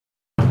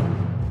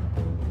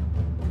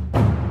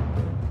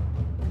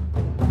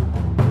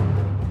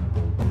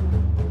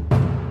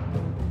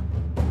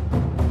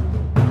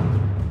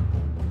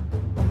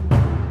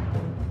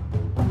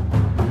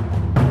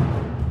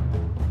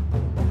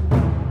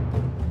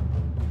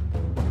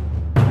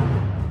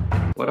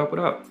What up, what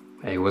up?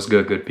 Hey, what's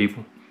good, good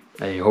people?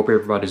 Hey, hope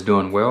everybody's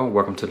doing well.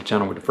 Welcome to the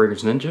channel with the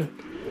Fragrance Ninja.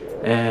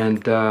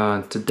 And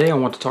today I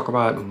want to talk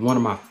about one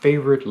of my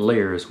favorite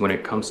layers when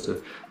it comes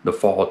to the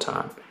fall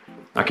time.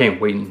 I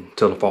can't wait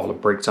until the fall to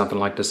break something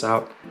like this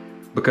out,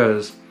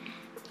 because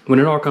when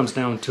it all comes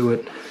down to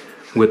it,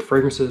 with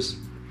fragrances,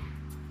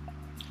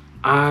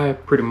 I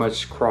pretty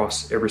much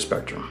cross every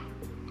spectrum.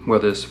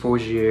 Whether it's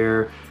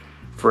Fougere,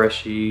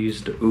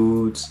 Freshies, the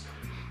Ouds,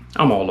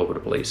 I'm all over the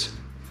place.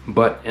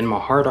 But in my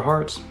heart of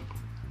hearts,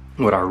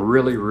 what I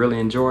really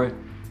enjoy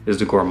is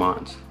the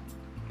Gourmands.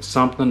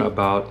 Something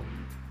about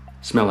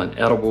smelling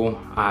edible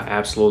I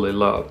absolutely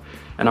love.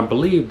 And I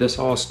believe this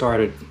all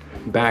started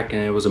back in,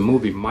 it was a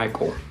movie,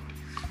 Michael,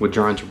 with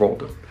John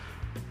Travolta.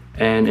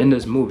 And in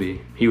this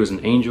movie, he was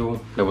an angel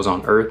that was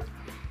on Earth.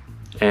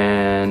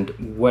 And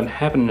what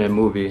happened in that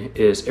movie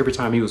is every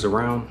time he was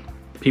around,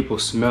 people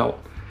smelled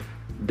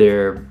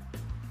their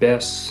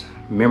best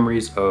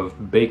memories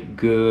of baked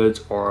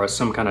goods or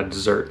some kind of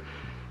dessert.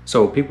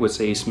 So people would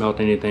say he smelled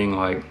anything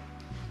like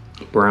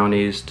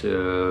brownies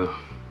to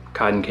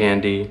cotton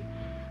candy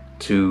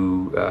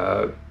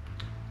to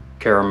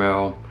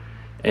caramel,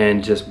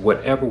 and just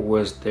whatever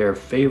was their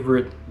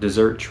favorite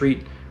dessert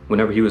treat.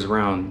 Whenever he was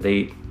around,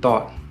 they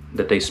thought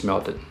that they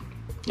smelled it.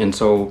 And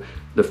so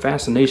the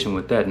fascination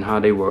with that and how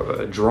they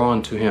were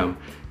drawn to him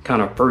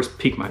kind of first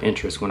piqued my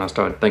interest when I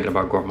started thinking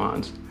about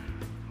Gourmands.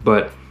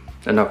 But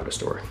enough of the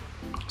story.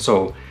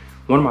 So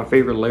one of my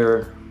favorite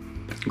layer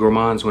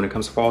Gourmands when it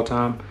comes to fall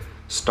time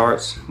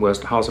starts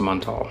with the House of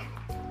Montal.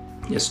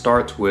 It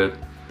starts with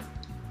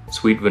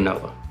sweet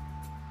vanilla.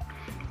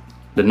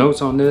 The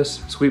notes on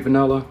this sweet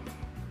vanilla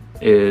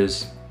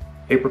is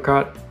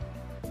apricot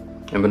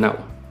and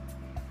vanilla.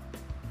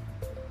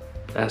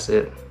 That's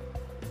it.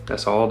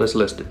 That's all that's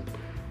listed.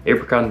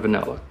 Apricot and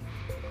vanilla.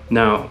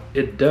 Now,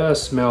 it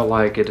does smell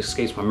like, it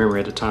escapes my memory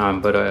at the time,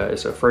 but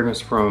it's a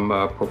fragrance from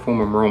Parfum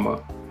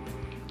Aroma.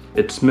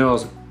 It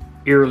smells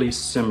eerily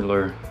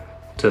similar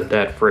to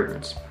that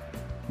fragrance,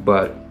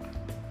 but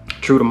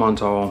true to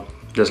Montal,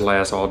 this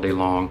lasts all day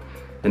long.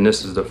 And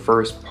this is the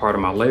first part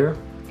of my layer.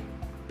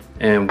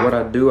 And what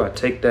I do, I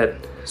take that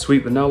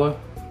sweet vanilla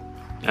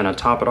and I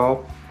top it off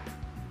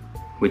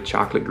with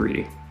chocolate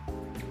greedy.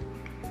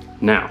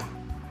 Now,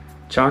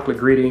 chocolate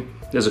greedy,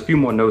 there's a few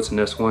more notes in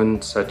this one,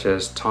 such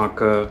as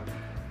tonka,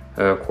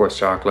 of course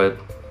chocolate,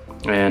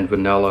 and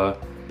vanilla,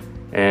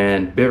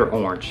 and bitter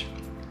orange.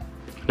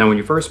 Now when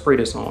you first spray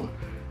this on,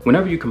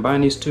 whenever you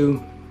combine these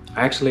two,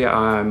 actually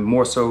I'm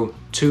more so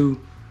 2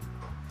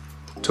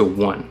 to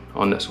 1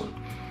 on this one,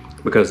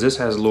 because this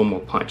has a little more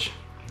punch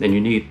and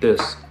you need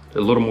this, a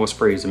little more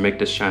sprays to make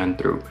this shine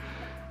through.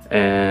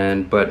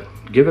 But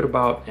give it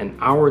about an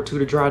hour or two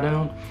to dry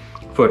down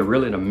for it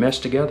really to mesh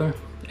together,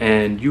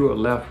 and you are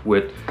left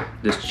with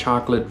this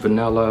chocolate,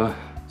 vanilla,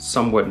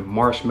 somewhat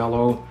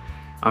marshmallow.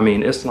 I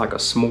mean, it's like a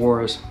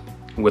s'mores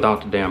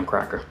without the damn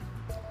cracker.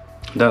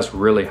 That's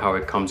really how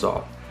it comes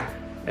off.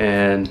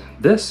 And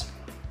this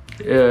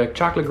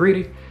chocolate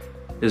greedy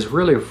is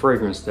really a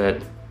fragrance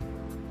that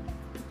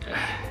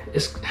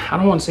I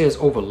don't want to say it's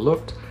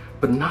overlooked,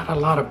 but not a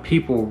lot of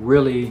people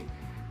really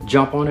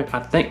jump on it. I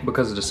think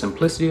because of the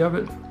simplicity of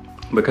it,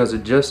 because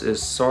it just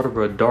is sort of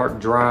a dark,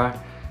 dry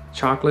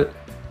chocolate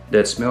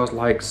that smells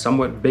like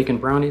somewhat bacon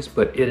brownies,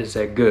 but it is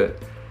that good.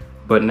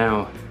 But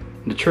now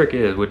the trick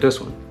is with this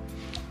one,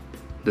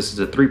 this is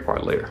a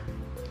 3-part layer.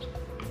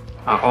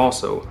 I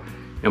also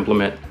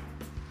implement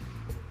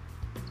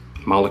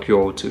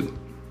Molecule 2.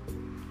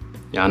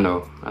 Yeah, I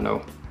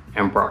know,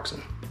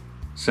 ambroxan,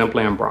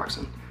 simply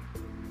ambroxan.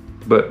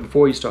 But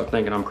before you start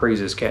thinking I'm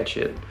crazy as cat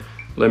shit,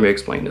 let me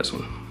explain this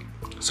one.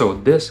 So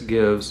this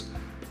gives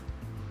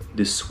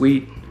the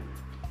sweet,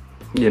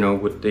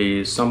 with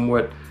the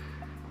somewhat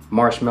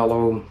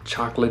marshmallow,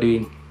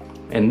 chocolatey,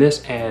 and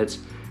this adds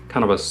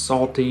kind of a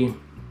salty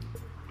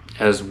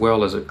as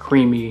well as a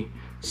creamy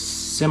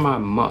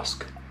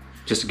semi-musk,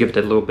 just to give it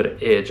that little bit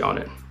of edge on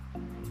it.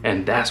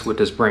 And that's what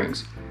this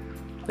brings.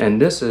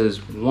 And this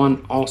is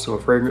one also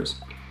a fragrance,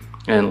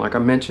 and like I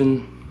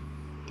mentioned,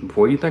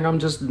 before you think I'm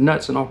just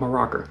nuts and off my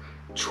rocker,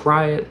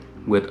 try it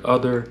with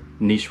other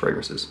niche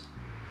fragrances.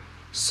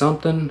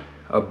 Something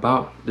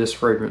about this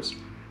fragrance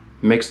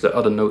makes the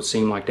other notes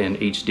seem like they're in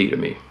HD to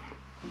me.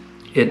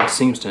 It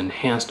seems to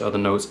enhance the other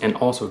notes and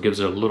also gives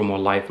it a little more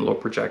life and a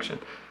little projection.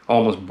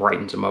 Almost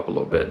brightens them up a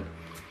little bit.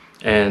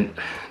 And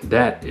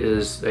that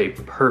is a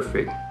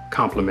perfect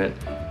complement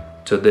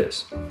to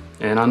this.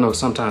 And I know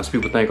sometimes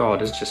people think, oh,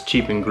 this is just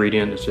cheap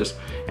ingredient, it's just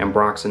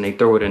ambroxan, they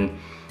throw it in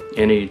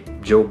any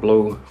Joe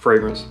Blow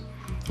fragrance.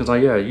 It's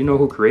like, yeah, you know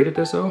who created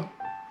this though?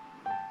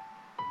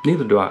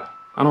 Neither do I.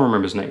 I don't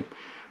remember his name.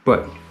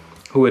 But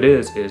who it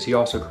is he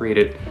also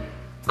created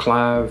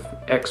Clive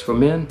X for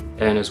Men,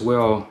 and as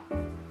well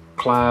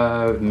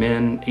Clive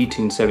Men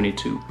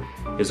 1872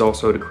 is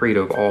also the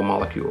creator of all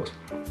molecules.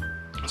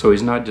 So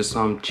he's not just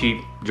some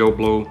cheap Joe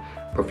Blow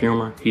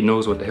perfumer. He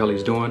knows what the hell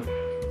he's doing.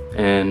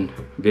 And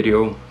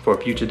video for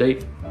a future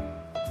date,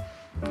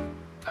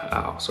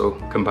 I also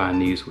combine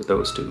these with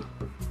those two.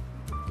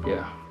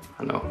 Yeah,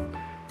 I know.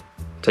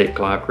 take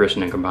Clive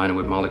Christian and combine it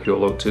with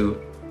Molecule O2.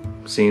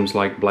 Seems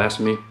like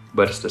blasphemy,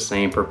 but it's the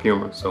same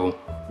perfumer, so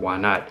why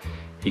not?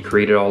 He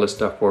created all this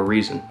stuff for a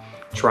reason.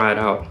 Try it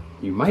out.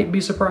 You might be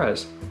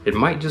surprised. It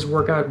might just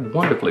work out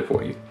wonderfully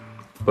for you.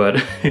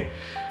 But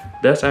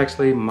that's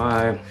actually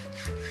my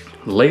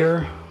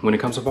layer when it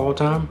comes to fall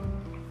time.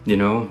 You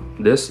know,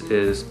 this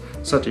is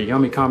such a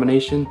yummy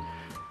combination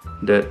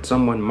that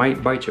someone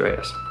might bite your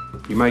ass.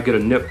 You might get a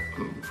nip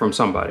from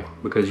somebody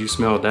because you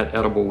smell that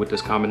edible with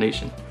this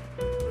combination.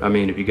 I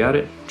mean, if you got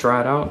it,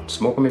 try it out.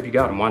 Smoke them if you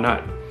got them, why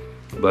not?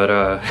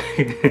 But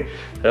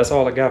that's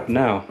all I got for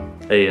now.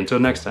 Hey, until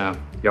next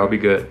time, y'all be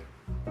good.